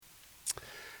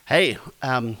Hey,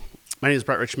 my name is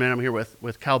Brett Richmond. I'm here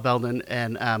with Cal Belden,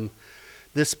 and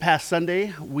this past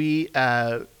Sunday we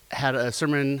had a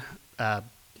sermon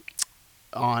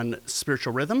on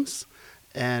spiritual rhythms,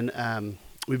 and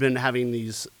we've been having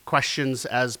these questions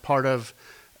as part of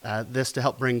this to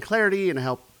help bring clarity and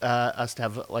help us to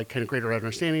have like kind of greater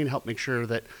understanding, help make sure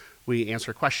that we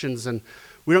answer questions. And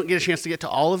we don't get a chance to get to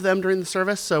all of them during the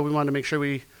service, so we wanted to make sure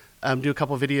we do a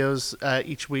couple of videos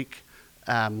each week.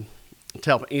 To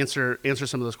help answer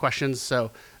some of those questions.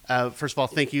 So first of all,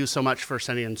 thank you so much for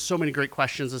sending in so many great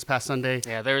questions this past Sunday.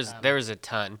 Yeah, there was a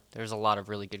ton. There's a lot of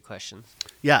really good questions.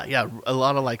 Yeah, a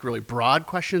lot of like really broad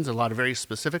questions, a lot of very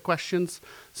specific questions.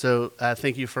 So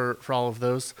thank you for all of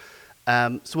those.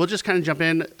 So we'll just kind of jump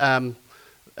in.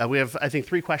 We have, I think,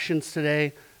 3 questions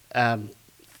today.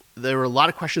 There were a lot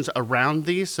of questions around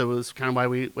these, so it was kind of why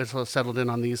we settled in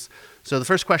on these. So the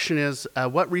first question is,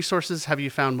 what resources have you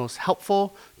found most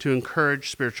helpful to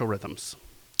encourage spiritual rhythms?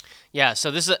 Yeah, so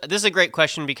this is a great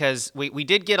question because we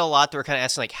did get a lot that were kind of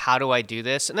asking, like, how do I do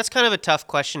this? And that's kind of a tough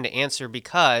question to answer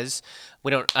because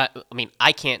we don't,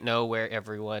 I can't know where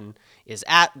everyone is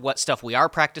at, what stuff we are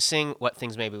practicing, what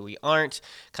things maybe we aren't,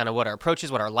 kind of what our approach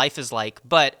is, what our life is like.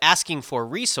 But asking for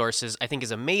resources, I think,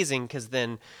 is amazing because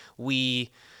then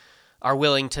we are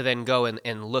willing to then go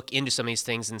and look into some of these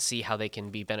things and see how they can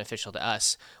be beneficial to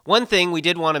us. One thing we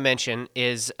did want to mention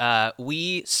is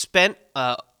we spent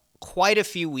quite a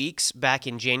few weeks back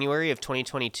in January of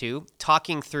 2022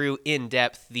 talking through in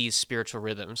depth these spiritual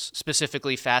rhythms,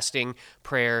 specifically fasting,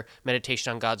 prayer,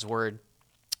 meditation on God's word,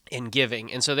 and giving.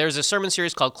 And so there's a sermon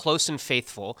series called Close and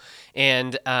Faithful,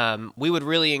 and we would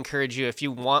really encourage you, if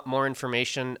you want more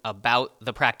information about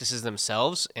the practices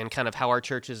themselves and kind of how our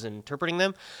church is interpreting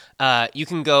them, you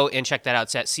can go and check that out.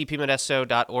 It's at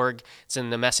cpmodesto.org. It's in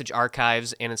the message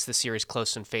archives, and it's the series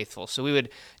Close and Faithful. So we would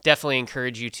definitely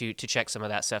encourage you to check some of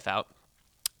that stuff out.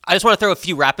 I just want to throw a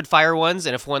few rapid fire ones,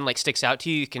 and if one like sticks out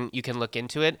to you, you can look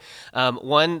into it.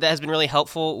 One that has been really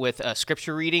helpful with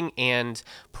scripture reading and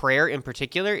prayer in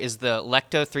particular is the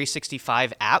Lecto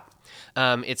 365 app.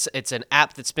 It's an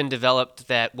app that's been developed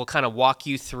that will kind of walk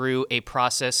you through a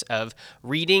process of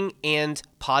reading and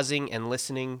pausing and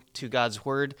listening to God's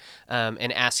word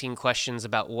and asking questions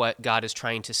about what God is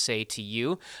trying to say to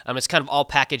you. It's kind of all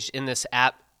packaged in this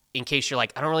app. In case you're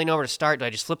like, I don't really know where to start, do I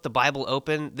just flip the Bible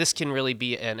open? This can really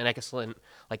be an excellent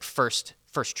like first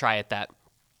try at that.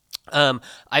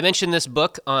 I mentioned this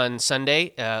book on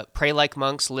Sunday, Pray Like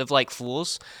Monks, Live Like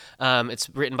Fools. It's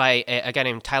written by a guy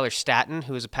named Tyler Staton,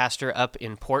 who is a pastor up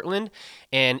in Portland,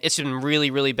 and it's been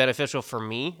really, really beneficial for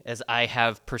me as I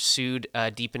have pursued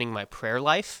deepening my prayer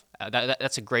life.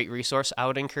 That's a great resource I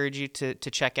would encourage you to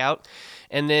check out.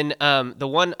 And then the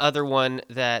one other one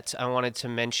that I wanted to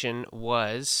mention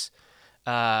was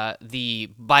the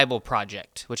Bible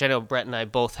Project, which I know Brett and I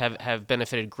both have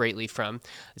benefited greatly from.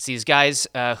 It's these guys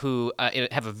who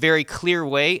have a very clear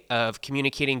way of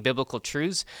communicating biblical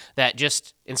truths that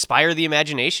just inspire the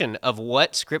imagination of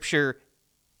what Scripture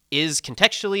is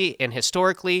contextually and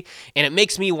historically, and it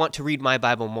makes me want to read my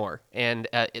Bible more. And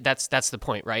that's the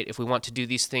point, right? If we want to do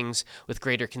these things with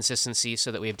greater consistency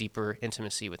so that we have deeper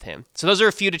intimacy with Him. So those are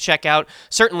a few to check out.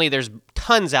 Certainly there's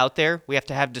tons out there. We have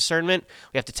to have discernment.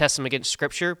 We have to test them against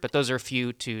Scripture, but those are a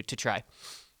few to try.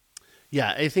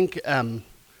 Yeah, I think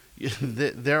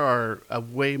there are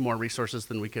way more resources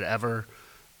than we could ever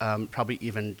probably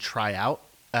even try out.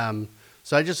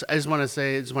 So I just want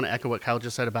to echo what Kyle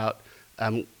just said about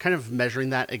kind of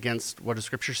measuring that against what does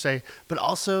Scripture say, but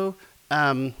also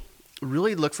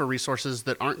really look for resources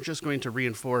that aren't just going to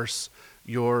reinforce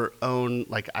your own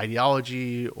like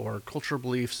ideology or cultural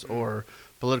beliefs or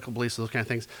political beliefs, those kind of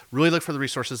things. Really look for the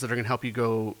resources that are going to help you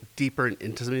go deeper in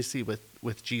intimacy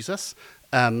with Jesus.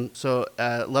 So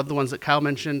love the ones that Kyle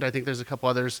mentioned. I think there's a couple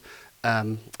others.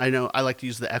 I know I like to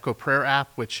use the Echo Prayer app,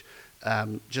 which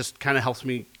just kind of helps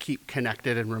me keep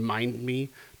connected and remind me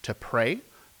to pray.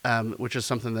 Which is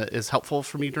something that is helpful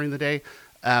for me during the day.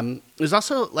 There's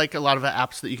also like a lot of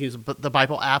apps that you can use, but the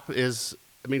Bible app is,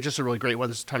 just a really great one.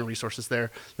 There's a ton of resources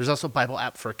there. There's also a Bible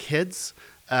app for kids,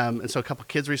 and so a couple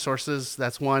kids resources,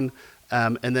 that's one.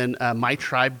 And then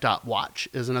mytribe.watch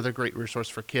is another great resource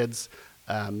for kids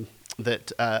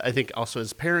that I think also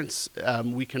as parents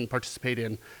we can participate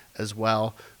in as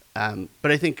well. But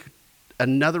I think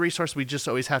another resource we just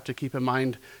always have to keep in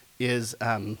mind is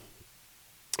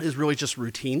really just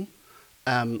routine.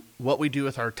 What we do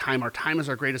with our time is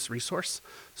our greatest resource.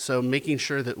 So making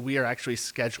sure that we are actually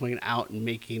scheduling out and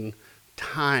making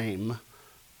time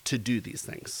to do these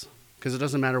things. Because it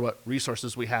doesn't matter what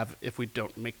resources we have if we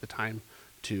don't make the time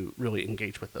to really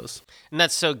engage with those. And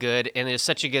that's so good. And it's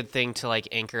such a good thing to like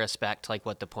anchor us back to like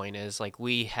what the point is. Like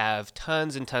we have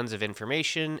tons and tons of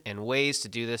information and ways to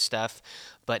do this stuff.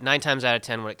 But 9 times out of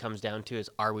 10, what it comes down to is,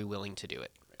 are we willing to do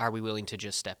it? Are we willing to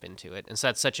just step into it? And so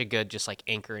that's such a good, just like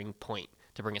anchoring point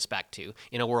to bring us back to.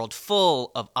 In a world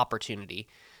full of opportunity,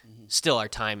 still our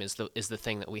time is the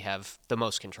thing that we have the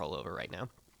most control over right now.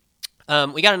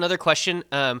 We got another question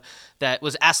that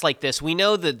was asked like this. We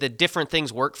know that the different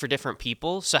things work for different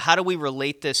people. So how do we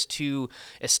relate this to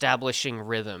establishing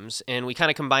rhythms? And we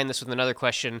kind of combine this with another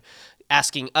question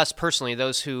asking us personally,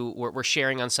 those who were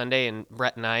sharing on Sunday, and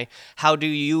Brett and I, how do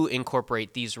you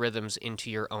incorporate these rhythms into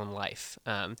your own life?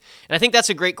 And I think that's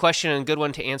a great question and a good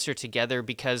one to answer together,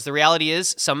 because the reality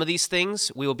is some of these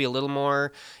things we will be a little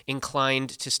more inclined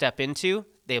to step into.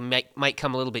 They might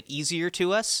come a little bit easier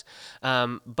to us,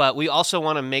 but we also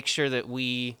want to make sure that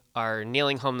we are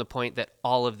nailing home the point that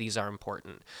all of these are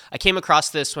important. I came across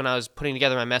this when I was putting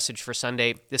together my message for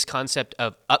Sunday, this concept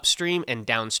of upstream and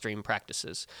downstream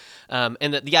practices.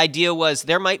 And that the idea was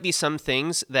there might be some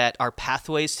things that are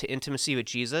pathways to intimacy with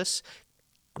Jesus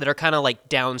that are kind of like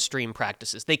downstream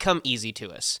practices. They come easy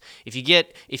to us. If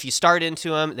you start into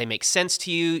them, they make sense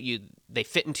to you, they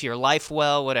fit into your life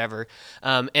well, whatever.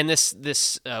 And this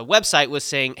website was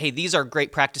saying, hey, these are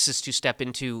great practices to step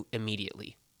into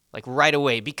immediately, like right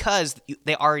away, because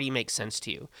they already make sense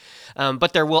to you.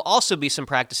 But there will also be some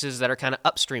practices that are kind of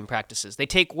upstream practices. They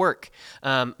take work.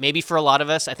 Maybe for a lot of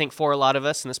us, I think for a lot of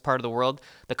us in this part of the world,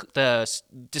 the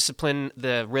discipline,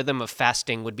 the rhythm of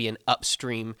fasting would be an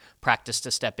upstream practice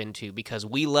to step into, because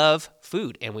we love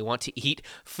food and we want to eat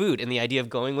food. And the idea of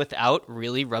going without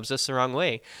really rubs us the wrong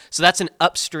way. So that's an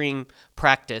upstream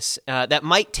practice that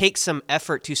might take some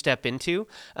effort to step into,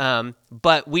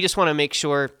 but we just want to make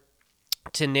sure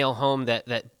to nail home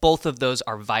that both of those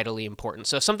are vitally important.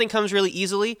 So if something comes really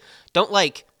easily, don't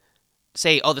like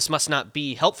say, oh, this must not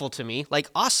be helpful to me. Like,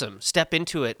 awesome, step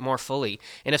into it more fully.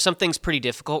 And if something's pretty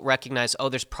difficult, recognize, oh,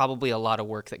 there's probably a lot of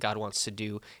work that God wants to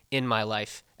do in my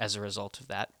life as a result of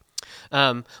that.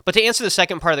 But to answer the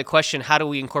second part of the question, how do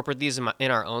we incorporate these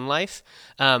in our own life?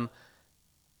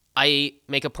 I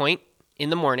make a point in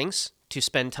the mornings to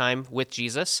spend time with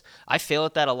Jesus. I fail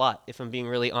at that a lot, if I'm being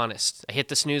really honest. I hit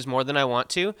the snooze more than I want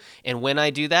to, and when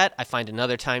I do that, I find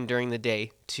another time during the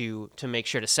day to make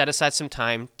sure to set aside some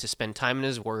time to spend time in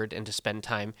His Word and to spend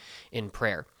time in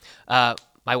prayer. My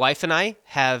wife and I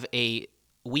have a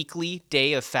weekly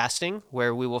day of fasting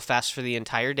where we will fast for the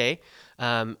entire day,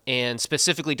 and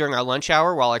specifically during our lunch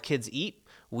hour while our kids eat,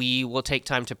 we will take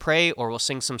time to pray, or we'll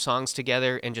sing some songs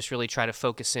together and just really try to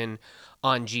focus in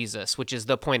on Jesus, which is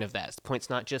the point of that. The point's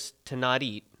not just to not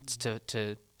eat, it's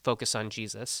to focus on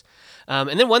Jesus.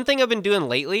 And then one thing I've been doing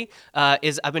lately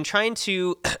is I've been trying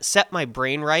to set my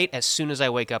brain right as soon as I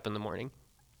wake up in the morning.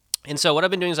 And so what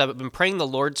I've been doing is I've been praying the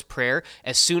Lord's Prayer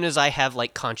as soon as I have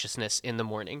like consciousness in the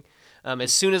morning.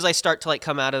 As soon as I start to like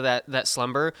come out of that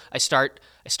slumber, I start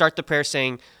the prayer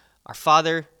saying, "Our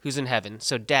Father who's in heaven,"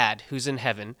 so Dad who's in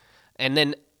heaven, and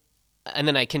then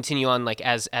I continue on like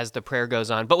as the prayer goes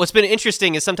on. But what's been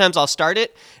interesting is sometimes I'll start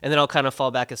it and then I'll kind of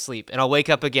fall back asleep, and I'll wake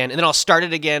up again and then I'll start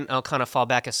it again and I'll kind of fall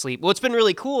back asleep. What's been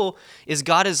really cool is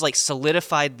God has like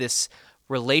solidified this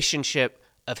relationship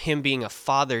of Him being a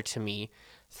father to me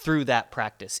through that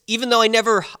practice. Even though I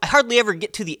hardly ever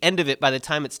get to the end of it by the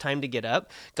time it's time to get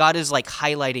up, God is like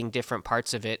highlighting different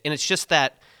parts of it. And it's just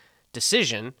that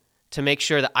decision to make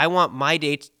sure that I want my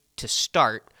day to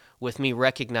start with me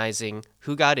recognizing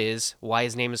who God is, why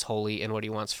His name is holy, and what He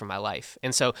wants for my life.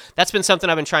 And so that's been something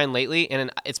I've been trying lately,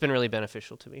 and it's been really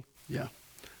beneficial to me. Yeah.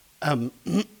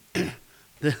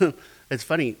 It's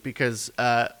funny because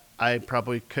I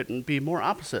probably couldn't be more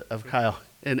opposite of Kyle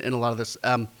in a lot of this.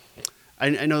 I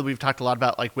know that we've talked a lot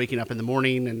about like waking up in the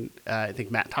morning, and I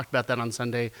think Matt talked about that on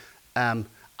Sunday. I'm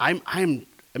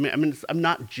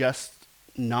not just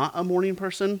not a morning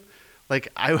person. Like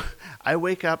I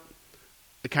wake up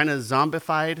kind of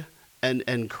zombified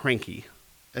and cranky.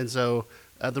 And so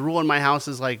the rule in my house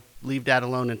is like leave Dad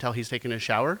alone until he's taken a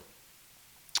shower.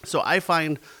 So I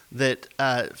find that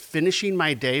finishing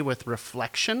my day with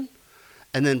reflection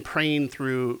and then praying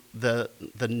through the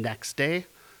next day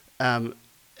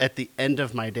at the end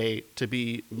of my day to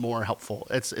be more helpful.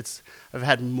 I've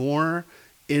had more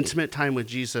intimate time with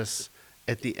Jesus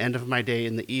at the end of my day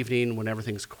in the evening when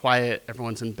everything's quiet,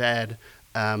 everyone's in bed.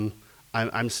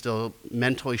 I'm still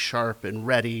mentally sharp and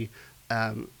ready.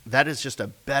 That is just a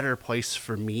better place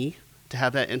for me to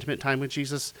have that intimate time with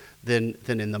Jesus than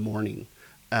in the morning.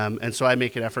 And so I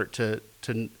make an effort to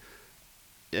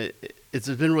it's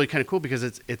been really kind of cool because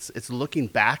it's looking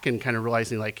back and kind of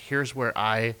realizing like, here's where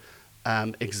I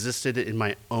existed in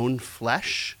my own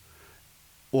flesh,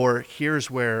 or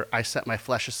here's where I set my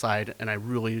flesh aside and I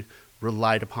really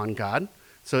relied upon God.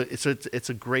 So it's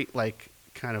a great like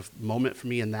kind of moment for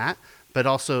me in that, but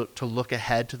also to look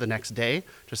ahead to the next day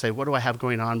to say, what do I have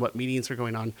going on? What meetings are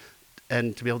going on?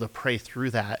 And to be able to pray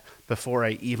through that before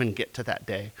I even get to that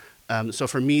day. So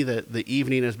for me, the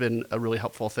evening has been a really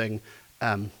helpful thing.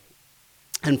 And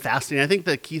fasting, I think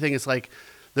the key thing is like,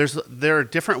 there are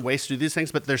different ways to do these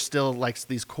things, but there's still like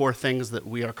these core things that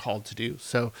we are called to do.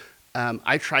 So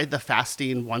I tried the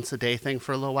fasting once a day thing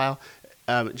for a little while.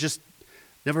 Just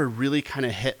never really kind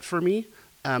of hit for me.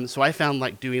 So I found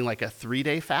like doing like a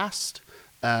 3-day fast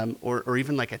or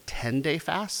even like a 10-day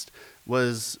fast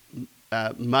was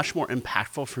much more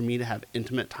impactful for me to have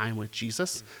intimate time with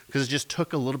Jesus, because it just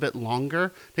took a little bit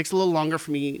longer. It takes a little longer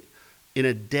for me in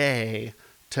a day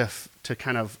to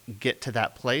kind of get to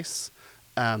that place.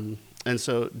 And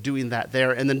so doing that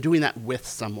there and then doing that with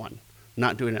someone,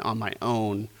 not doing it on my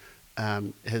own,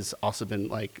 has also been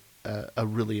like a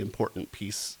really important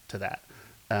piece to that.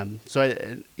 And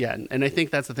I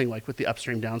think that's the thing, like with the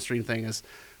upstream downstream thing, is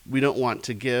we don't want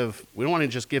to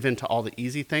just give in to all the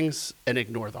easy things and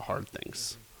ignore the hard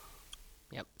things.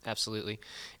 Yep, absolutely.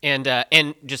 And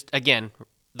just again,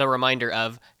 the reminder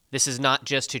of this is not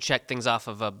just to check things off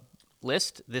of a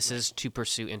list. This is to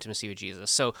pursue intimacy with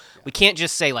Jesus. So we can't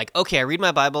just say like, okay, I read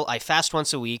my Bible, I fast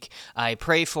once a week, I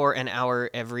pray for an hour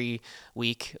every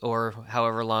week, or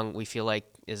however long we feel like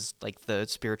is like the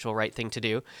spiritual right thing to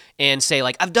do, and say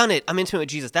like, I've done it, I'm intimate with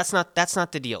Jesus. That's not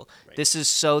the deal. Right. This is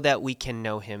so that we can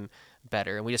know him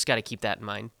better, and we just got to keep that in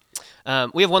mind.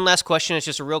 We have one last question. It's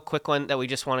just a real quick one that we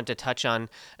just wanted to touch on,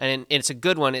 and it's a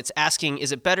good one. It's asking,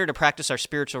 is it better to practice our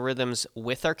spiritual rhythms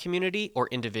with our community or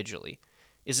individually?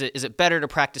 Is it better to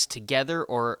practice together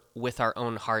or with our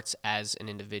own hearts as an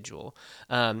individual?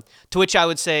 To which I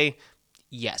would say,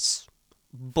 yes,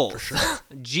 both. Sure.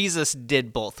 Jesus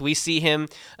did both. We see him,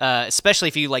 especially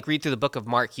if you like read through the book of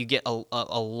Mark, you get a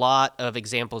lot of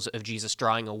examples of Jesus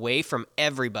drawing away from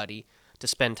everybody to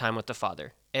spend time with the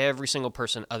Father. Every single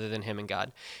person other than him and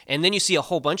God. And then you see a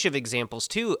whole bunch of examples,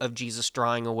 too, of Jesus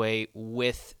drawing away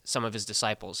with some of his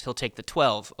disciples. He'll take the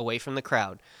 12 away from the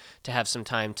crowd to have some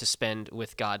time to spend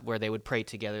with God, where they would pray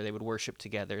together, they would worship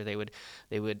together, they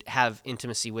would have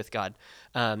intimacy with God.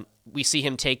 We see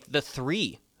him take the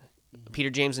 3, Peter,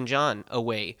 James, and John,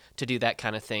 away to do that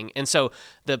kind of thing. And so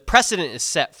the precedent is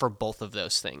set for both of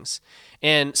those things.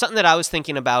 And something that I was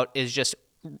thinking about is just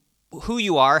who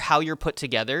you are, how you're put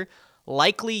together.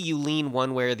 Likely you lean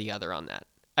one way or the other on that.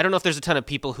 I don't know if there's a ton of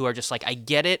people who are just like, I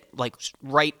get it, like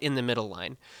right in the middle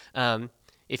line.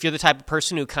 If you're the type of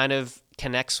person who kind of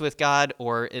connects with God,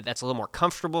 or that's a little more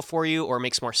comfortable for you, or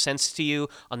makes more sense to you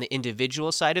on the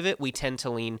individual side of it, we tend to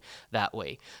lean that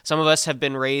way. Some of us have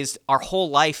been raised our whole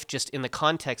life just in the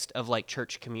context of like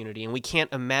church community, and we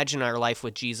can't imagine our life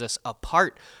with Jesus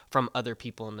apart from other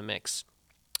people in the mix.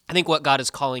 I think what God is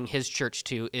calling his church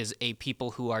to is a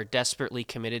people who are desperately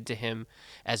committed to him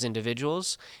as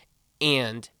individuals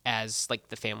and as like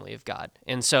the family of God.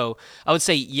 And so I would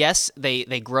say, yes,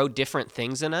 they grow different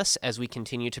things in us as we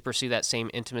continue to pursue that same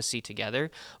intimacy together.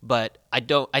 But I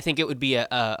think it would be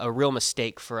a real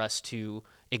mistake for us to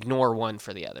ignore one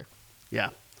for the other.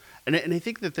 Yeah. And I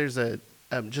think that there's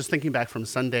just thinking back from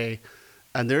Sunday,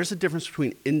 there's a difference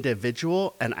between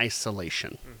individual and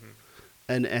isolation.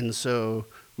 Mm-hmm. And so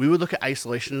we would look at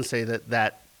isolation and say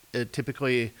that it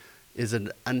typically is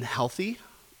an unhealthy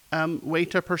way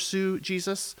to pursue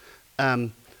Jesus.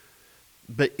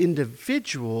 But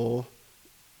individual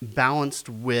balanced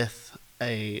with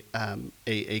a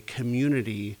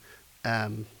community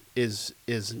is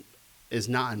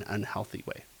not an unhealthy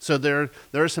way. So there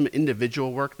are some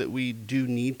individual work that we do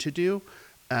need to do,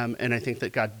 and I think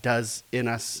that God does in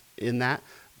us in that.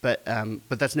 But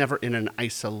that's never in an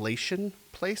isolation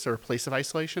place or a place of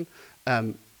isolation,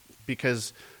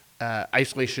 because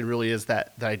isolation really is the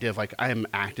idea of like I am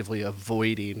actively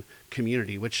avoiding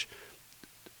community, which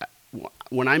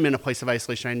when I'm in a place of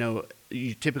isolation, I know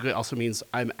typically also means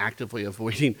I'm actively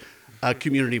avoiding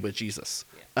community with Jesus.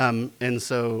 Yeah. And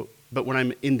so, but when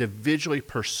I'm individually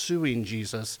pursuing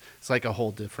Jesus, it's like a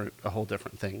whole different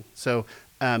thing. So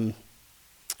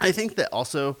I think that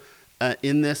also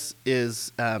in this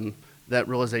is that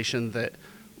realization that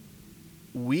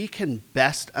we can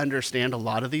best understand a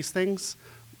lot of these things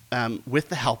with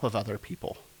the help of other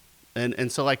people.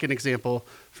 And so like an example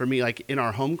for me, like in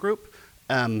our home group,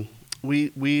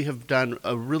 we have done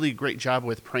a really great job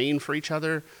with praying for each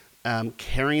other,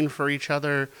 caring for each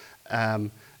other.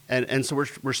 And so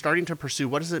we're starting to pursue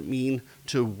what does it mean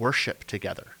to worship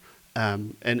together?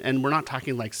 And we're not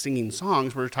talking like singing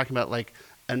songs. We're talking about like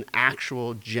an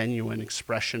actual genuine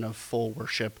expression of full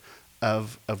worship,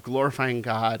 of glorifying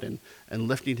God and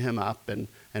lifting him up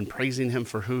and praising him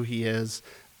for who he is.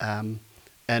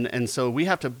 And so we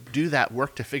have to do that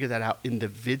work to figure that out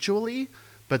individually,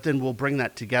 but then we'll bring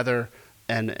that together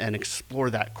and explore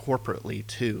that corporately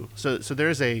too. So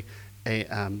there's a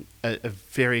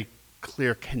very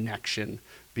clear connection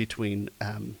between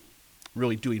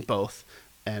really doing both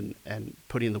and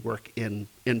putting the work in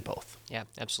both. Yeah,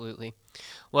 absolutely.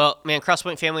 Well, man,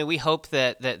 Crosspoint family, we hope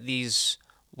that these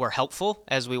were helpful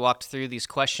as we walked through these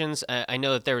questions. I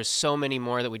know that there was so many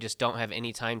more that we just don't have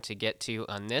any time to get to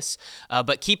on this,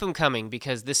 but keep them coming,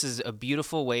 because this is a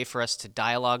beautiful way for us to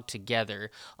dialogue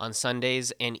together on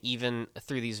Sundays and even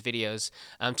through these videos,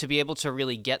 to be able to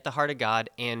really get the heart of God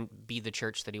and be the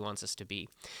church that he wants us to be.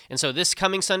 And so this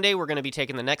coming Sunday, we're going to be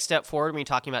taking the next step forward. We're going to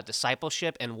be talking about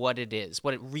discipleship and what it is,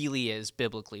 what it really is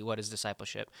biblically. What is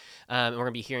discipleship? And we're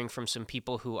going to be hearing from some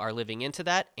people who are living into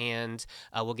that, and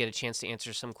we'll get a chance to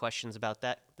answer some questions about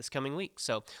that this coming week.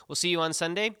 So we'll see you on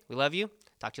Sunday. We love you.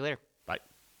 Talk to you later.